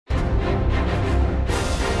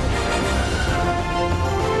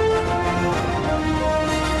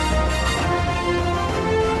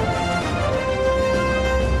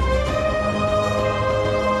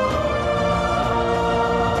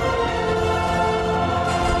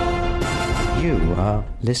You are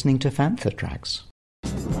listening to Fantha Tracks.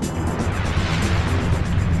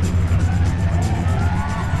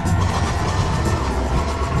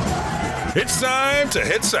 It's time to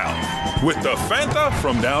head south with the Fantha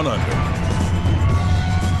From Down Under.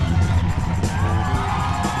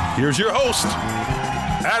 Here's your host,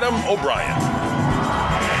 Adam O'Brien.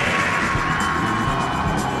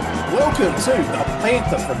 Welcome to the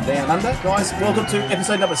Fantha From Down Under. Guys, welcome to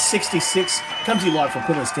episode number 66. Comes to you live from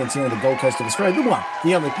Queensland, Stanton, on the Gold Coast of Australia. The one,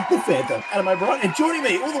 the only, the Fantha, Adam O'Brien. And joining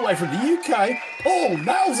me all the way from the UK, Paul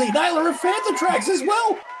Naylor of Fantha Tracks as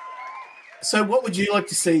well. So what would you like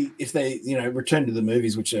to see if they, return to the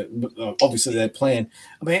movies, which are obviously their plan?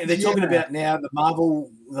 I mean, they're talking about now the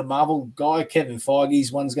Marvel guy, Kevin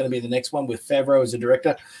Feige's one's going to be the next one with Favreau as a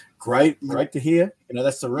director. Great to hear.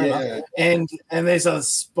 That's the rumor. Yeah. And there's a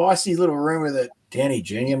spicy little rumor that Downey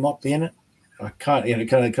Jr. might be in it. I can't,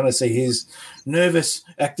 kind of see his nervous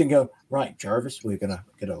acting go, right, Jarvis, we're going to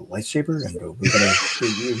get a lightsaber and we're going to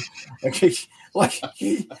shoot you. Okay.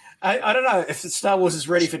 I don't know if Star Wars is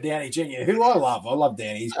ready for Downey Jr., who I love. I love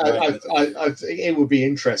Downey. I think it would be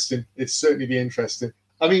interesting. It'd certainly be interesting.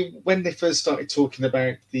 I mean, when they first started talking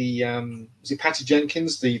about the, was it Patty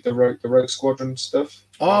Jenkins, the Rogue Squadron stuff?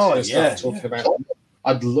 Oh, yeah. Talking about,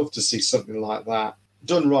 I'd love to see something like that.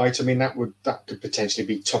 Done right, I mean, that could potentially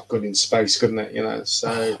be Top Gun in space, couldn't it?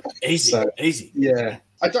 So easy. Yeah.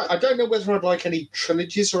 I don't know whether I'd like any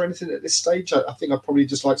trilogies or anything at this stage. I think I'd probably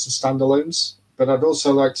just like some standalones. But I'd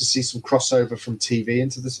also like to see some crossover from TV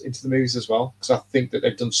into the movies as well, because I think that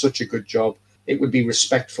they've done such a good job. It would be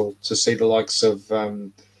respectful to see the likes of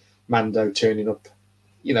Mando turning up.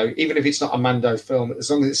 Even if it's not a Mando film, as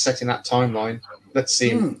long as it's set in that timeline, let's see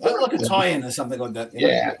him. Like a tie-in or something like that.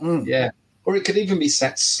 Yeah. Or it could even be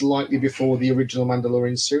set slightly before the original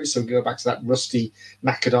Mandalorian series, so we go back to that rusty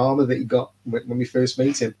knackered armor that you got when we first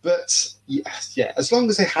meet him. But yeah, as long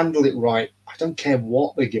as they handle it right, I don't care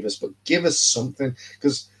what they give us, but give us something.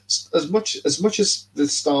 Because as much as the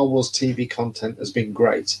Star Wars TV content has been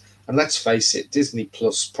great, and let's face it, Disney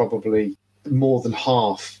Plus, probably more than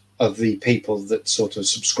half of the people that sort of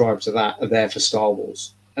subscribe to that are there for Star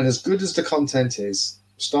Wars. And as good as the content is,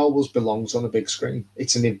 Star Wars belongs on a big screen.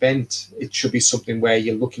 It's an event. It should be something where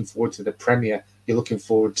you're looking forward to the premiere. You're looking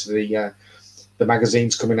forward to the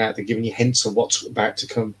magazines coming out. They're giving you hints of what's about to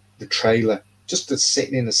come, the trailer. Just to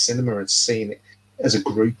sitting in a cinema and seeing it as a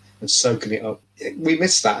group and soaking it up. We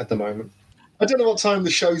miss that at the moment. I don't know what time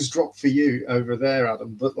the shows drop for you over there,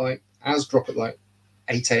 Adam, but ours drop at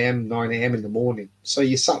 8 a.m., 9 a.m. in the morning. So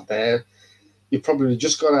you sat there. You probably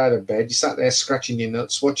just got out of bed. You sat there scratching your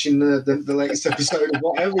nuts, watching the latest episode of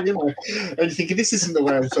whatever, and you're thinking, this isn't the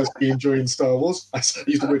way I'm supposed to be enjoying Star Wars. I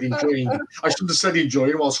used the word enjoying. I shouldn't have said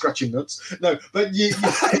enjoying while scratching nuts. No, but you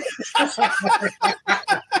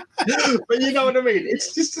but you know what I mean?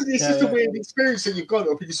 It's just a weird experience that you've got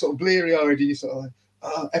up and you're sort of bleary-eyed and you're sort of like,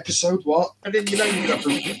 episode what? And then you're gonna have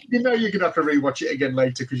to rewatch it again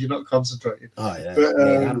later because you're not concentrating. Oh yeah, but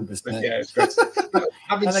 100%. But yeah, it's great.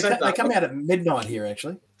 They come out at midnight here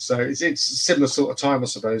actually, so it's a similar sort of time, I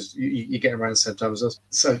suppose. You get around the same time as us,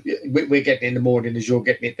 so we're getting it in the morning as you're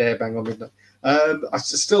getting it there, bang on midnight. I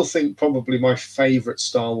still think probably my favourite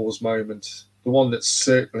Star Wars moment, the one that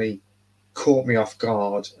certainly caught me off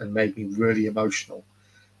guard and made me really emotional,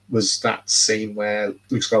 was that scene where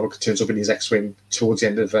Luke Skywalker turns up in his X-Wing towards the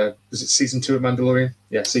end of, was it season 2 of Mandalorian?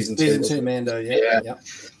 Yeah, season 2. Season 2 Mando, yeah.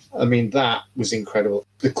 I mean, that was incredible.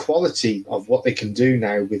 The quality of what they can do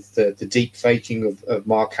now with the deep faking of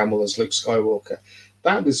Mark Hamill as Luke Skywalker,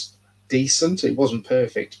 that was decent. It wasn't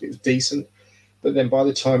perfect, but it was decent. But then by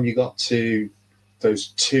the time you got to those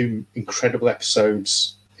 2 incredible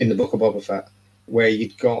episodes in the Book of Boba Fett, where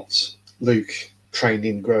you'd got Luke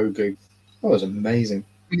training Grogu, that was amazing.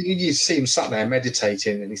 You see him sat there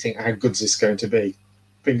meditating and you think, how good's this going to be?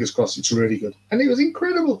 Fingers crossed it's really good. And it was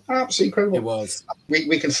incredible, absolutely incredible. It was.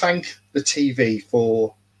 We can thank the TV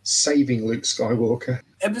for saving Luke Skywalker.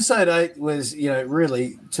 Episode 8 was,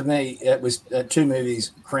 really, to me, it was 2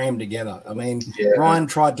 movies crammed together. I mean, Ryan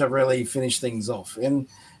tried to really finish things off. And,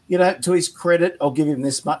 to his credit, I'll give him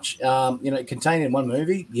this much. Contained in one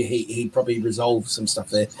movie, he probably resolved some stuff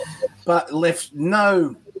there. But left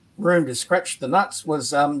no room to scratch the nuts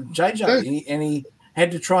was JJ, and he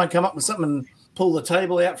had to try and come up with something and pull the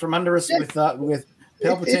table out from under us with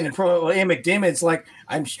Palpatine and probably Ian McDiarmid's like,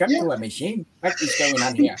 I'm strapped to a machine. What is going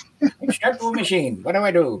on here? I'm strapped to a machine. What do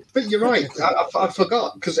I do? But you're right. I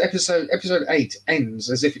forgot because episode 8 ends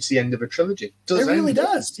as if it's the end of a trilogy. It really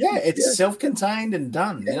does. Yeah, it's self-contained and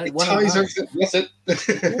done. You know, it ties everything. That's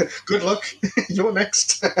it. Good luck. You're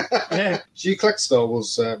next. Yeah. Do you collect Star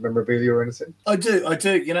Wars memorabilia or anything? I do.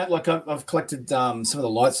 You know, like I've collected some of the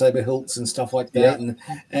lightsaber hilts and stuff like that,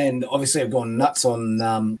 and obviously I've gone nuts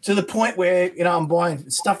on to the point where I'm buying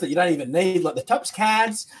stuff that you don't even need, like the Topps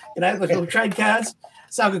cards, like little trade cards,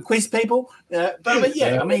 so I can quiz people. But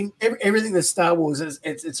I mean, everything that's Star Wars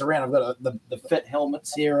it's around. I've got the fit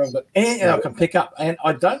helmets here. I've got I can pick up, and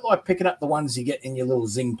I don't like picking up the ones you get in your little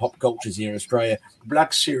Zing pop cultures here in Australia.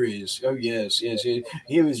 Black Series. Oh yes.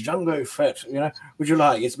 Here is Django Fett. Would you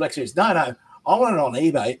like? It's Black Series. No. I want it on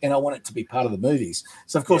eBay, and I want it to be part of the movies.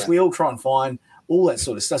 So of course we all try and find all that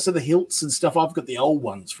sort of stuff. So the hilts and stuff, I've got the old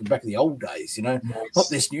ones from back in the old days, not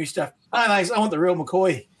this new stuff. Oh, thanks. I want the real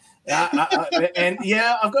McCoy. And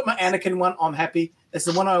I've got my Anakin one. I'm happy. It's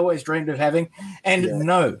the one I always dreamed of having. And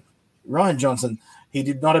no, Rian Johnson, he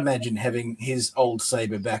did not imagine having his old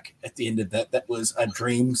saber back at the end of that. That was a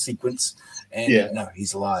dream sequence. And no,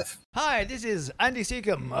 he's alive. Hi, this is Andy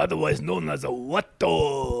Seacombe, otherwise known as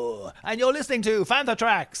Watto, and you're listening to Fantha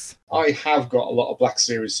Tracks. I have got a lot of Black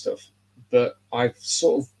Series stuff, but I've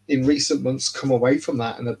sort of, in recent months, come away from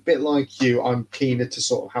that. And a bit like you, I'm keener to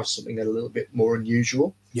sort of have something a little bit more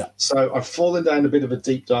unusual. Yeah. So I've fallen down a bit of a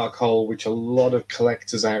deep, dark hole, which a lot of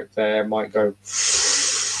collectors out there might go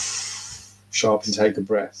sharp and take a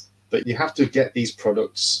breath. But you have to get these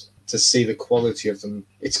products to see the quality of them.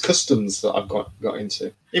 It's customs that I've got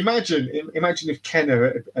into. Imagine if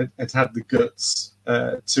Kenner had the guts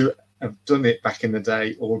to have done it back in the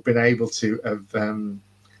day, or been able to have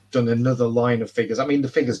done another line of figures. I mean, the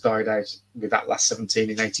figures died out with that last 17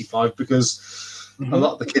 in 85 because a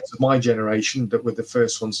lot of the kids of my generation that were the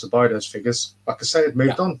first ones to buy those figures, like I say, had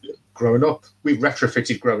moved on, growing up. We've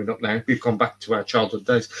retrofitted growing up now. We've gone back to our childhood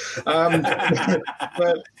days.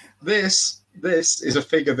 But this is a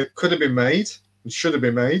figure that could have been made and should have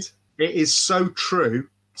been made. It is so true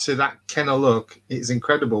to that Kenner look. It is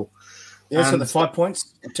incredible. Yeah, so the 5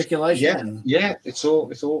 points, articulation. Yeah, it's all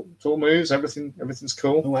moves. Everything's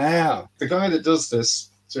cool. Wow. The guy that does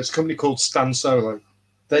this, so it's a company called Stan Solo.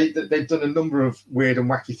 They've done a number of weird and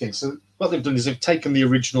wacky things. So what they've done is they've taken the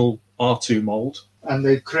original R2 mold and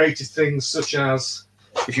they've created things such as,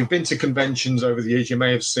 if you've been to conventions over the years, you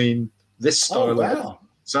may have seen this style. Oh, wow.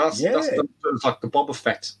 So that's like the Boba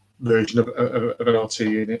Fett version of an R2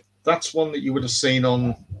 unit. That's one that you would have seen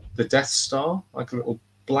on the Death Star, like a little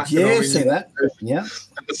black and orange. See that. Yeah.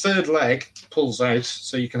 And the third leg pulls out,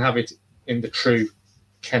 so you can have it in the true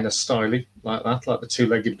Kenner styling, like that, like the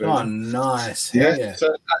two-legged version. Oh, nice. Yeah.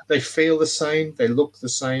 So they feel the same, they look the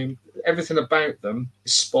same. Everything about them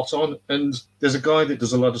is spot on. And there's a guy that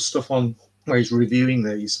does a lot of stuff on where he's reviewing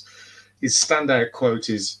these. His standout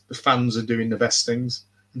quote is, "The fans are doing the best things."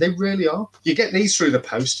 And they really are. You get these through the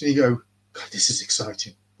post and you go, "God, this is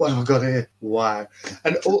exciting. What have I got here? Wow."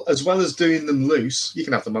 And as well as doing them loose, you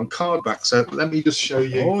can have them on card back. So let me just show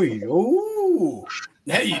you. Oh,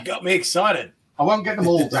 now you got me excited. I won't get them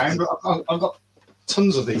all down, but I've got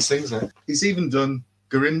tons of these things now. He's even done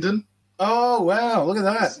Gurinden. Oh, wow. Look at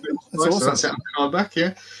that. That's awesome. So that's it on card back,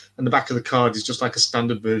 yeah. And the back of the card is just like a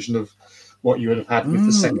standard version of what you would have had with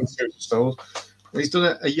the second series of Star Wars. And he's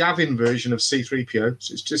done a Yavin version of C-3PO,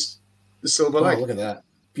 so it's just the silver leg. Look at that.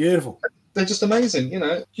 Beautiful. They're just amazing,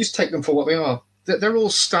 Just take them for what they are. They're all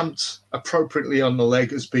stamped appropriately on the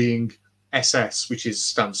leg as being SS, which is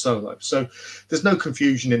Stan Solo. So there's no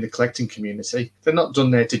confusion in the collecting community. They're not done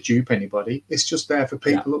there to dupe anybody. It's just there for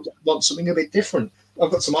people who want something a bit different. I've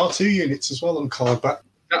got some R2 units as well on card back.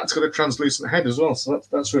 That's got a translucent head as well, so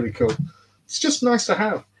that's really cool. It's just nice to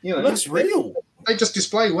have. It looks real. They just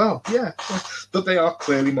display well, yeah. But they are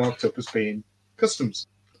clearly marked up as being customs.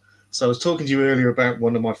 So I was talking to you earlier about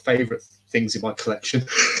one of my favourite things in my collection.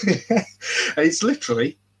 And it's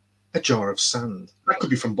literally a jar of sand. That could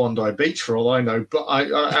be from Bondi Beach for all I know, but I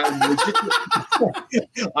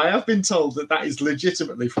have been told that is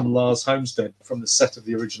legitimately from Lars Homestead, from the set of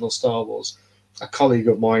the original Star Wars. A colleague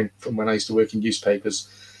of mine from when I used to work in newspapers,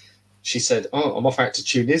 she said, "Oh, I'm off out to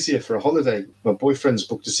Tunisia for a holiday. My boyfriend's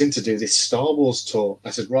booked us in to do this Star Wars tour."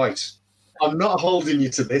 I said, "Right, I'm not holding you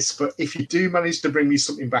to this, but if you do manage to bring me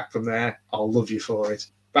something back from there, I'll love you for it."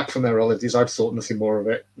 Back from their holidays, I'd thought nothing more of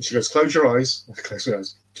it. And she goes, "Close your eyes." I close my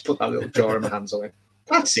eyes. Just put that little jar in my hands on it.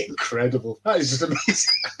 That's incredible. That is just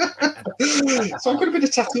amazing. So I've got a bit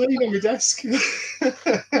of tattooing on my desk.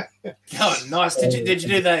 Oh, nice. Did you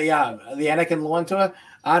do the Anakin line to her?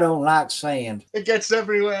 I don't like sand. It gets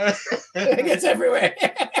everywhere. It gets everywhere.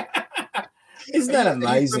 Isn't that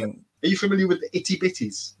amazing? Are you familiar with the Itty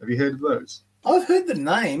Bitties? Have you heard of those? I've heard the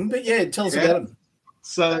name, but yeah, tell us about them.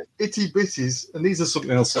 So Itty Bitties, and these are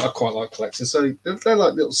something else that I quite like collecting. So they're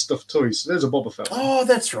like little stuffed toys. So there's a Boba Fett. Oh,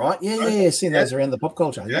 that's right. Yeah. Seeing those around the pop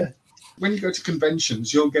culture. Yeah. When you go to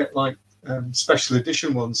conventions, you'll get like special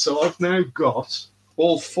edition ones. So I've now got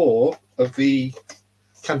all 4 of the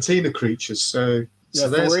Cantina creatures. So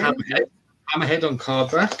there's Hammerhead on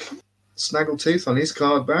card back, Snaggletooth on his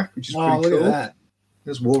card back, which is pretty look cool. At that.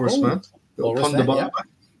 There's Walrus Man, little Ponda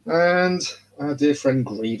and our dear friend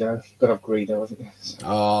Greedo. Got to have Greedo, haven't you? So.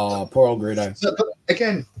 Oh, poor old Greedo. But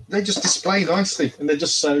again, they just display nicely, and they're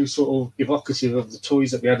just so sort of evocative of the toys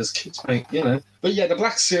that we had as kids, mate, you know. But yeah, the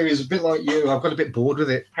Black Series, a bit like you, I've got a bit bored with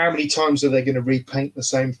it. How many times are they going to repaint the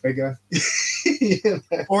same figure?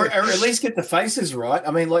 Or at least get the faces right.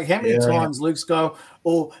 I mean, like how many times Luke's go,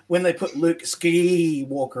 or when they put Luke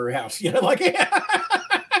Skywalker out, you know, like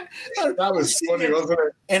that was funny, wasn't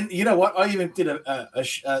it? And you know what? I even did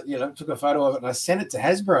took a photo of it and I sent it to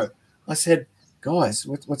Hasbro. I said, guys,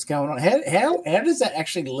 what's going on? How does that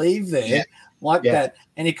actually leave there that?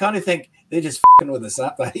 And you kind of think they're just fucking with us,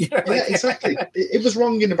 aren't they? You know, yeah, exactly. It was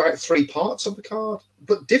wrong in about 3 parts of the card,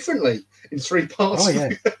 but differently in 3 parts. Oh, yeah.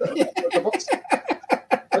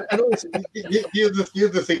 And also, the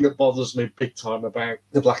other thing that bothers me big time about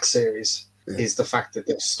the Black Series is the fact that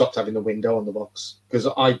they've stopped having the window on the box, because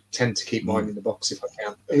I tend to keep mine in the box if I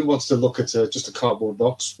can. Who wants to look at just a cardboard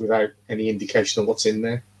box without any indication of what's in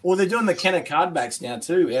there? Well, they're doing the Kenner card backs now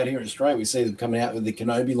too. Out here in Australia, we see them coming out with the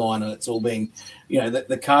Kenobi line, and it's all being,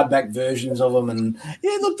 the card back versions of them. And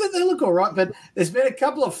yeah, look, they look all right. But there's been a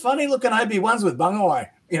couple of funny looking Obi-Wans with bung eye.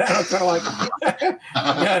 You know, kind of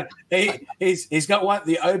like he's got one,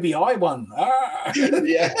 the OBI one.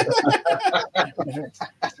 Yeah.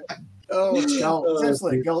 Oh, it's gold. It's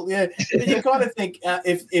absolutely gold. Yeah, but you kind of think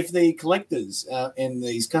if the collectors and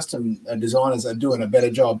these custom designers are doing a better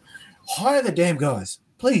job, hire the damn guys,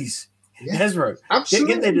 please. Yeah. Hasbro,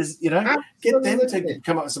 absolutely. Get them to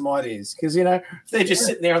come up with some ideas, because if they're just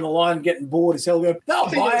sitting there on the line getting bored as hell, they'll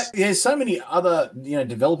buy it. There's so many other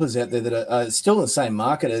developers out there that are still in the same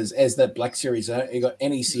market as that Black Series. You got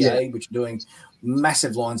NECA, which are doing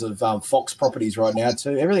massive lines of Fox properties right now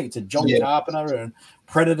too. Everything to John Carpenter and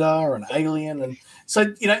Predator and Alien, and so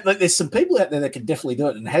there's some people out there that could definitely do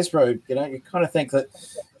it. And Hasbro, you kind of think that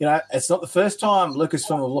it's not the first time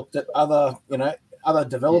Lucasfilm have looked at other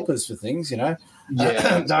developers for things,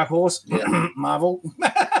 Dark Horse, Marvel.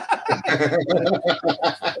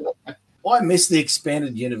 I miss the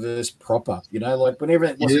expanded universe proper, like when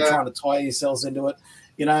everything wasn't trying to tie yourselves into it,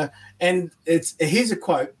 and here's a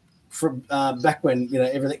quote from back when,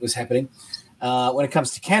 everything was happening. When it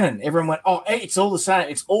comes to canon, everyone went, oh, it's all the same.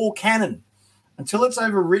 It's all canon until it's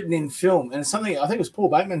overwritten in film. And it's something I think it was Paul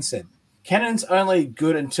Bateman said. Canon's only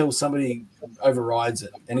good until somebody overrides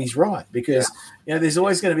it. And he's right, because there's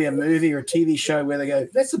always going to be a movie or a TV show where they go,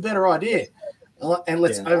 that's a better idea. And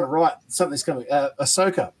let's overwrite something that's coming.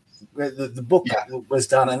 Ahsoka, where the book was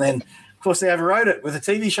done. And then, of course, they overwrote it with a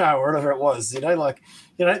TV show or whatever it was.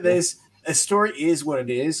 There's a story is what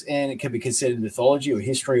it is, and it can be considered mythology or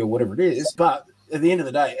history or whatever it is. But at the end of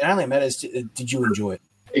the day, it only matters, did you enjoy it?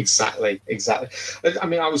 Exactly. I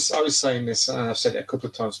mean, I was saying this, and I've said it a couple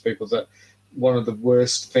of times to people, that one of the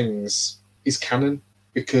worst things is canon,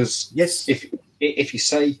 because if you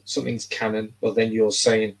say something's canon, well, then you're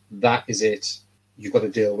saying that is it. You've got to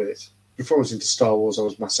deal with it. Before I was into Star Wars, I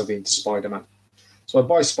was massively into Spider-Man. So I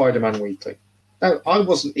buy Spider-Man weekly. Now, I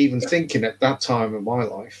wasn't even thinking at that time of my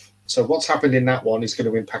life, so what's happened in that one is going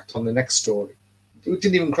to impact on the next story. It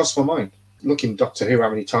didn't even cross my mind. Looking Doctor Who, how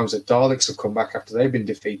many times the Daleks have come back after they've been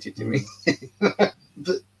defeated, you mean?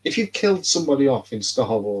 But if you killed somebody off in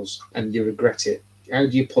Star Wars and you regret it, how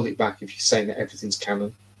do you pull it back if you're saying that everything's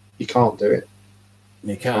canon? You can't do it.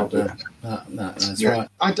 You can't do it. No, that's right.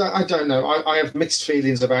 I don't know. I have mixed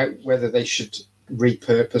feelings about whether they should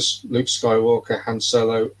repurpose Luke Skywalker, Han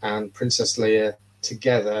Solo, and Princess Leia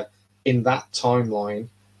together in that timeline,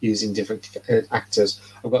 using different actors.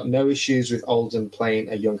 I've got no issues with Alden playing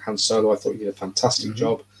a young Han Solo. I thought he did a fantastic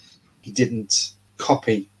job. He didn't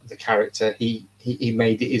copy the character. He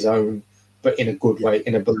made it his own, but in a good way.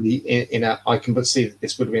 I can but see that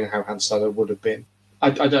this would have been how Han Solo would have been. I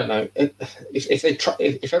don't know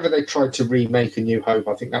if ever they tried to remake A New Hope.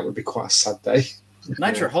 I think that would be quite a sad day.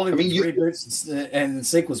 Nature of Hollywood reboots and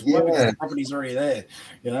sequels. Why? Because the property's already there.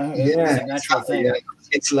 It's a natural thing. Yeah.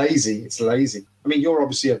 It's lazy. I mean, you're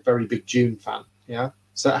obviously a very big Dune fan, yeah?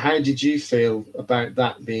 So how did you feel about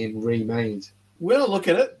that being remade? When I look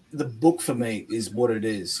at it, the book for me is what it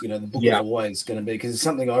is. The book is always going to be, because it's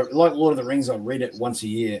something like Lord of the Rings. I read it once a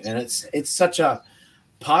year, and it's such a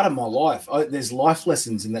part of my life. There's life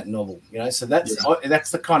lessons in that novel, So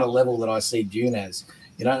that's the kind of level that I see Dune as,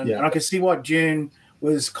 and I can see why Dune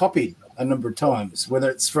was copied a number of times, whether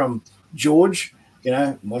it's from George,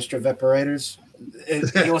 moisture evaporators.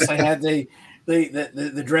 He also had the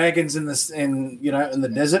dragons in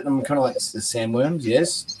the desert. I'm kind of like the sandworms,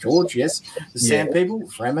 yes. George, yes. The sand people,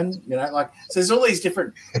 Fremen, so there's all these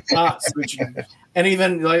different parts, and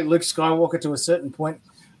even like Luke Skywalker to a certain point,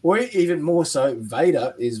 or even more so,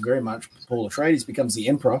 Vader is very much Paul Atreides becomes the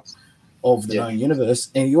emperor of the known universe,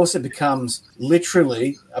 and he also becomes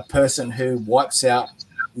literally a person who wipes out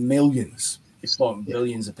millions, if not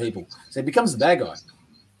billions of people. So he becomes the bad guy.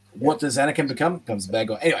 What does Anakin become? Becomes the bad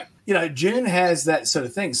guy. Anyway, Dune has that sort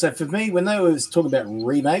of thing. So for me, when they was talking about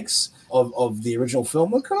remakes of the original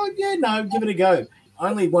film, I'm kind of like, give it a go. I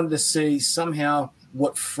only wanted to see somehow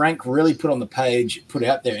what Frank really put on the page, put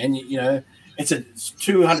out there. And, it's a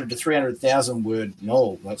 200 to 300,000 word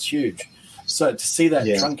novel. That's huge. So to see that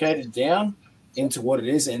truncated down into what it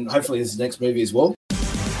is, and hopefully this is the next movie as well.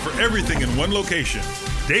 For everything in one location,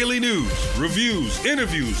 daily news, reviews,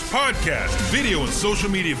 interviews, podcasts, video, and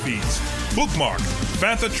social media feeds, bookmark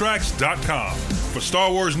FanthaTracks.com for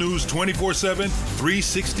Star Wars news 24/7,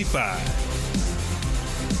 365.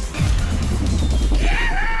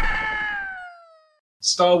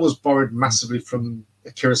 Star Wars borrowed massively from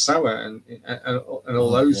Kurosawa and all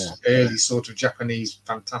those early sort of Japanese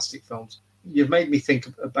fantastic films. You've made me think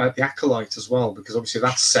about The Acolyte as well, because obviously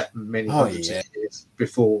that's set many hundreds of years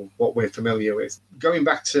before what we're familiar with. Going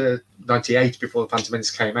back to 98, before The Phantom Menace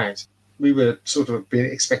came out, we were sort of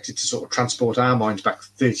being expected to sort of transport our minds back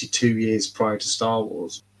 32 years prior to Star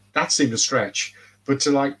Wars. That seemed a stretch, but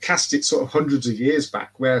to cast it sort of hundreds of years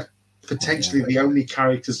back, where potentially the only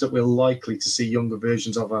characters that we're likely to see younger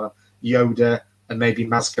versions of are Yoda and maybe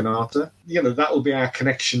Maz Kanata. That will be our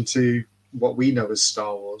connection to what we know as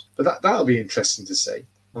Star Wars. But that'll be interesting to see.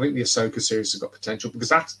 I think the Ahsoka series has got potential, because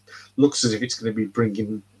that looks as if it's going to be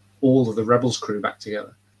bringing all of the Rebels crew back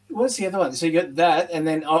together. What's the other one? So you got that, and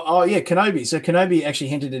then, Kenobi. So Kenobi actually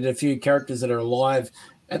hinted at a few characters that are alive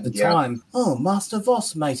at the time. Oh, Master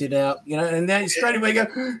Voss mated out, and then straight away go,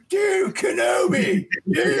 dude, Kenobi,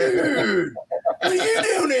 dude, what are you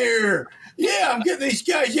doing here? Yeah, I'm getting these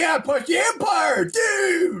guys out, push the Empire,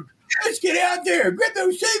 dude. Let's get out there, grab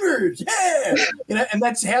those sabers, and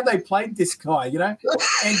that's how they played this guy,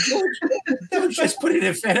 And George just put it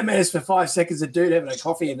in Phantom Menace for 5 seconds. A dude having a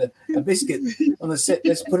coffee and a biscuit on the set.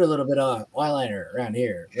 Let's put a little bit of eyeliner around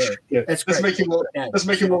here. Yeah. That's great. Let's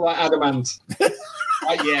make him look like Adamant.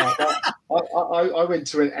 I went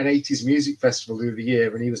to an 80s music festival the other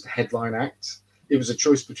year, and he was the headline act. It was a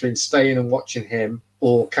choice between staying and watching him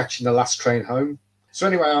or catching the last train home. So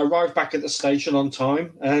anyway, I arrived back at the station on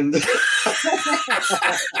time, and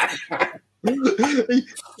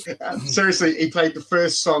seriously, he played the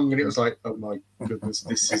first song, and it was like, oh my goodness,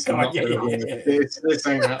 this is not this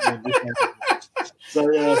ain't happening. So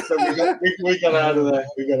we got out of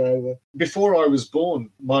there. Before I was born,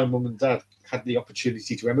 my mum and dad had the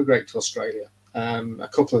opportunity to emigrate to Australia. A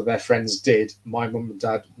couple of their friends did. My mum and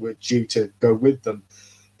dad were due to go with them,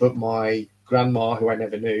 but my grandma, who I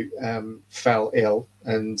never knew, fell ill,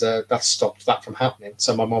 and that stopped that from happening.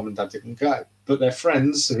 So my mum and dad didn't go. But their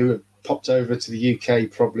friends, who have popped over to the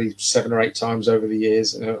UK probably 7 or 8 times over the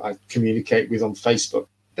years, I communicate with on Facebook,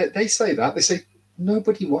 they say that. They say,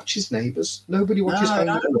 nobody watches Neighbours. Nobody watches Home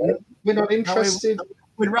and Away. We're not interested.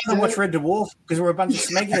 We'd rather watch Red Dwarf, because we're a bunch of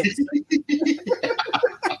smegheads.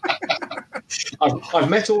 I've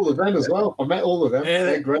met all of them as well. I've met all of them. Yeah,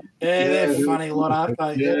 they're great. Yeah, they're funny a lot, aren't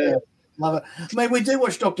they? Yeah. Love it. I mean, we do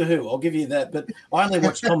watch Doctor Who, I'll give you that, but I only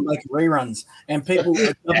watch Tom Baker reruns, and people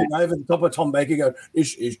are jumping over the top of Tom Baker go,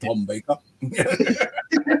 this is Tom Baker.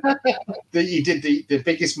 He did the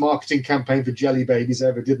biggest marketing campaign for Jelly Babies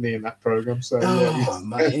ever, didn't he, in that programme? So,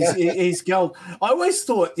 mate, he's gold. I always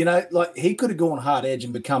thought, he could have gone hard edge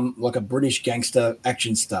and become like a British gangster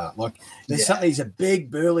action star. Like, he's a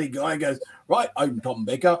big, burly guy and goes, right, I'm Tom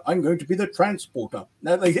Baker. I'm going to be the transporter.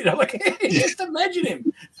 Just imagine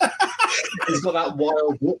him. He's got that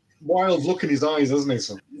wild look in his eyes, hasn't he?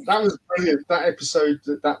 So that was brilliant. That episode,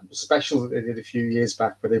 that special that they did a few years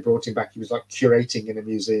back, where they brought him back, he was like curating in a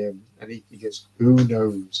museum, and he goes, who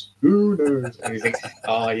knows? And you think,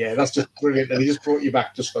 that's just brilliant. And he just brought you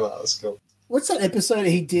back just for that. That's cool. What's that episode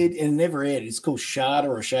he did and never aired? It's called Sharda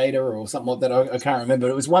or Shader or something like that. I can't remember.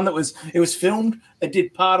 It was one that was filmed. They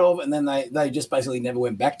did part of, and then they just basically never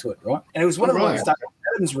went back to it, right? And it was one of the ones that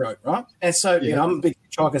Perkins wrote, right? And so, I'm a big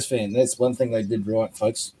Hitchhiker's fan. That's one thing they did right,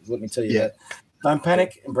 folks. Let me tell you that. Don't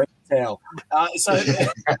panic and bring the towel. So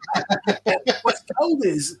what's cold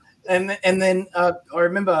is, and then I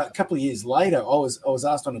remember a couple of years later, I was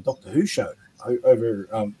asked on a Doctor Who show over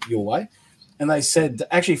your way, and they said,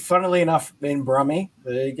 actually, funnily enough, Ben Brummy,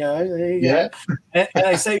 there you go. And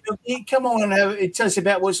they say, come on, and tell us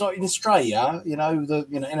about what's like in Australia, and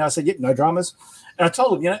I said, no dramas. And I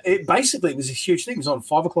told them, it basically was a huge thing. It was on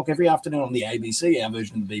 5 o'clock every afternoon on the ABC, our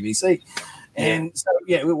version of the BBC. And so,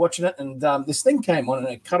 we were watching it, and this thing came on, and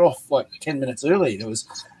it cut off like 10 minutes early. It was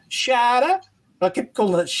Shada. I kept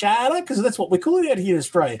calling it Shada because that's what we call it out here in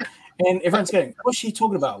Australia. And everyone's going, what's she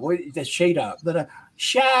talking about? That's Shada. Then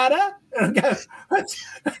Shada. And I go,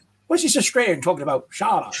 what's this Australian talking about?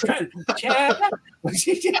 Shada. Shada.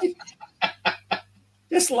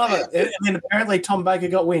 Just love it. And then apparently Tom Baker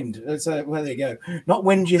got wind. Well, there you go. Not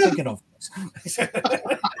wind you're thinking of.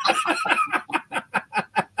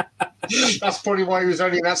 That's probably why he was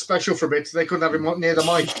only that special for a bit. They couldn't have him near the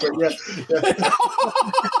mic.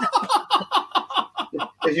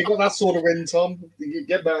 But if you got that sort of wind, Tom, you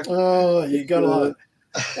get back. Oh, you got to love it.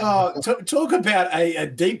 Talk about a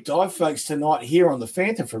deep dive, folks, tonight here on the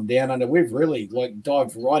Fantha From Down Under. We've really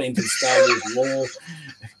dived right into Star Wars lore.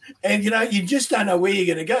 And, you just don't know where you're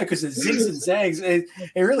going to go because it zigs and zags. It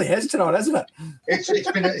really has tonight, hasn't it? It's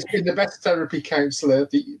been the best therapy counsellor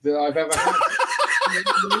that I've ever had.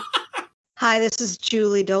 Hi, this is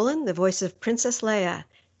Julie Dolan, the voice of Princess Leia,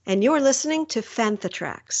 and you're listening to Fantha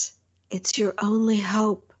Tracks. It's your only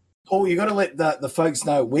hope. Paul, you got to let the folks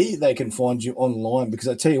know where they can find you online, because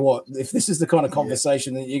I tell you what, if this is the kind of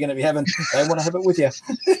conversation that you're going to be having, they want to have it with you.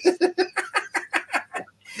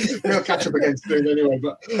 We'll catch up again soon anyway.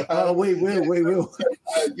 But we will.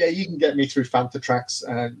 You can get me through Fantha Tracks.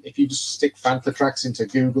 If you just stick Fantha Tracks into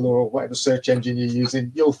Google or whatever search engine you're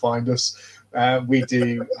using, you'll find us. We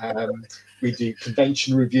do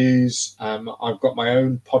convention reviews. I've got my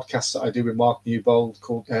own podcast that I do with Mark Newbold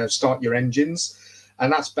called Start Your Engines,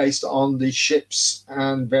 and that's based on the ships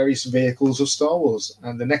and various vehicles of Star Wars.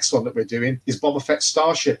 And the next one that we're doing is Boba Fett's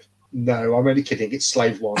Starship. No, I'm only kidding. It's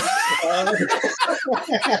Slave One.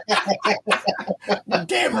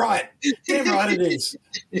 Damn right it is.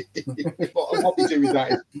 What we do with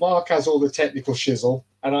that is Mark has all the technical shizzle,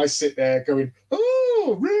 and I sit there going,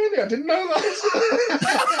 "Oh, really? I didn't know that."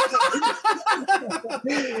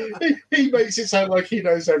 he makes it sound like he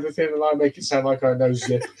knows everything, and I make it sound like I know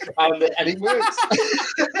zip, and it works.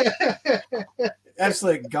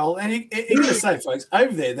 Absolute gold. And you got to say, folks,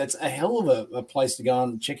 over there, that's a hell of a place to go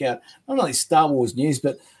and check out not only Star Wars news,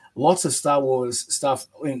 but lots of Star Wars stuff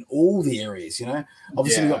in all the areas,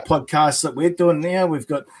 Obviously, we've got podcasts that we're doing now. We've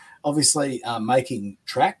got, obviously, Making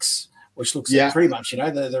Tracks, which looks pretty much,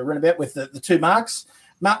 the runabout with the two Marks,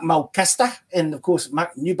 Mark Mulcaster and, of course,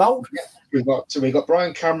 Mark Newbold. Yeah. We've got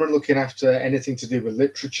Brian Cameron looking after anything to do with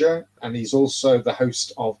literature, and he's also the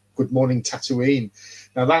host of Good Morning Tatooine.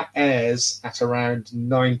 Now, that airs at around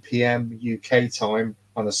 9 p.m. UK time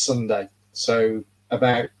on a Sunday, so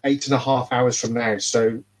about 8.5 hours from now.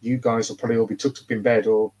 So you guys will probably all be tucked up in bed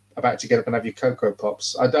or about to get up and have your Cocoa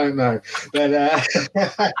Pops. I don't know, but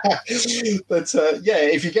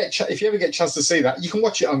if you ever get a chance to see that, you can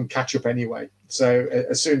watch it on catch up anyway. So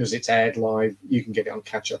as soon as it's aired live, you can get it on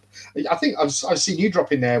catch up. I think I've seen you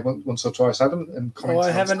drop in there once or twice, Adam, and comment.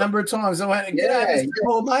 I have a number of times. I went, "G'day, Mr.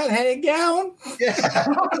 Paul, mate. How you going?" Yeah.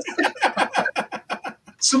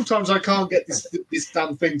 Sometimes I can't get this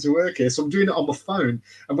damn thing to work here, so I'm doing it on my phone.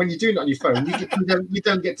 And when you're doing it on your phone, you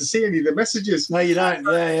don't get to see any of the messages. No, you don't.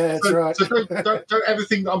 Yeah, that's right. So don't ever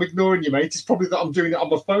think that I'm ignoring you, mate. It's probably that I'm doing it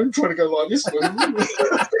on my phone, trying to go like this one.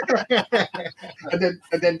 and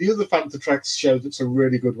then the other Fantha Tracks show that's a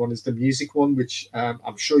really good one is the music one, which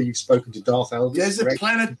I'm sure you've spoken to Darth Elvis. Desert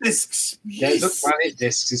Planet Discs. Yes. Desert Planet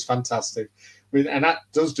Discs is fantastic. And that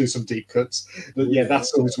does do some deep cuts, but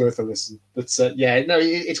that's always worth a listen. But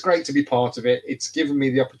it's great to be part of it. It's given me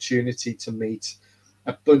the opportunity to meet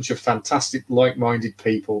a bunch of fantastic, like-minded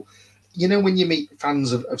people. When you meet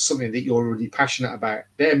fans of something that you're already passionate about,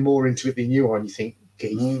 they're more into it than you are, and you think,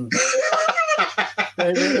 "Gee."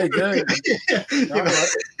 They really do.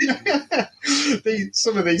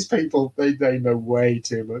 Some of these people, they know way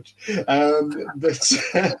too much. But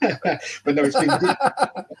no, it's been good.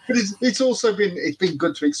 But it's also been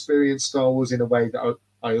good to experience Star Wars in a way that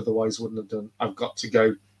I otherwise wouldn't have done. I've got to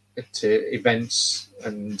go to events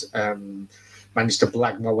and managed to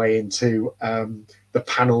blag my way into the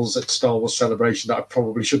panels at Star Wars Celebration that I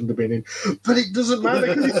probably shouldn't have been in, but it doesn't matter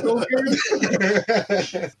because it's all good.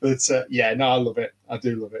 But I love it. I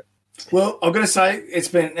do love it. Well, I've got to say, it's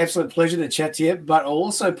been an absolute pleasure to chat to you, but I'll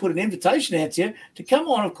also put an invitation out to you to come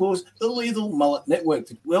on, of course, the Lethal Mullet Network.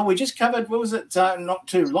 Well, we just covered, what was it, not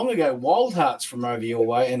too long ago, Wild Hearts from over your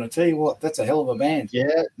way, and I tell you what, that's a hell of a band.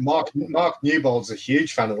 Yeah, Mark Newbold's a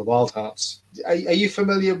huge fan of the Wild Hearts. Are you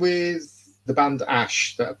familiar with the band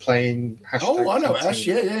Ash that are playing #? Oh, I know Ash,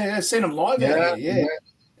 yeah. I've seen them live out here, yeah.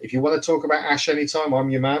 If you want to talk about Ash anytime, I'm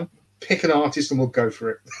your man. Pick an artist and we'll go for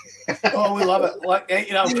it. Oh, we love it. Like,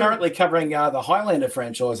 you know, I'm currently covering the Highlander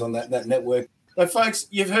franchise on that network. So, folks,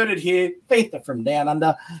 you've heard it here. Fantha From Down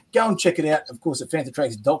Under. Go and check it out, of course, at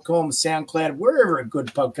fanthatracks.com, SoundCloud, wherever a good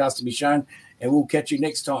podcast can be shown. And we'll catch you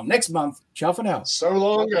next time, next month. Ciao for now. So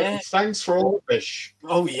long, and thanks for all the fish.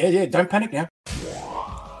 Oh, yeah. Don't panic now.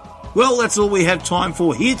 Well, that's all we have time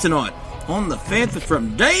for here tonight on the Fantha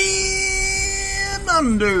From Down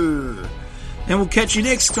Under. And we'll catch you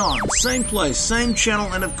next time, same place, same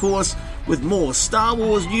channel, and of course, with more Star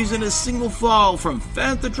Wars news in a single file from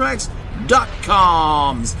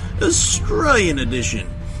FanthaTracks.com's Australian edition.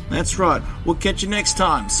 That's right, we'll catch you next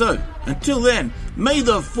time. So, until then, may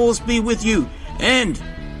the Force be with you, and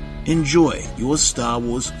enjoy your Star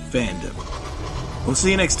Wars fandom. We'll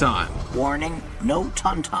see you next time. Warning, no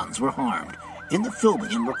Tauntauns were harmed in the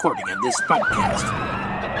filming and recording of this podcast.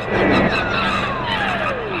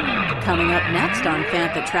 Coming up next on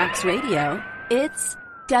Fantha Tracks Radio, it's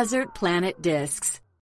Desert Planet Discs.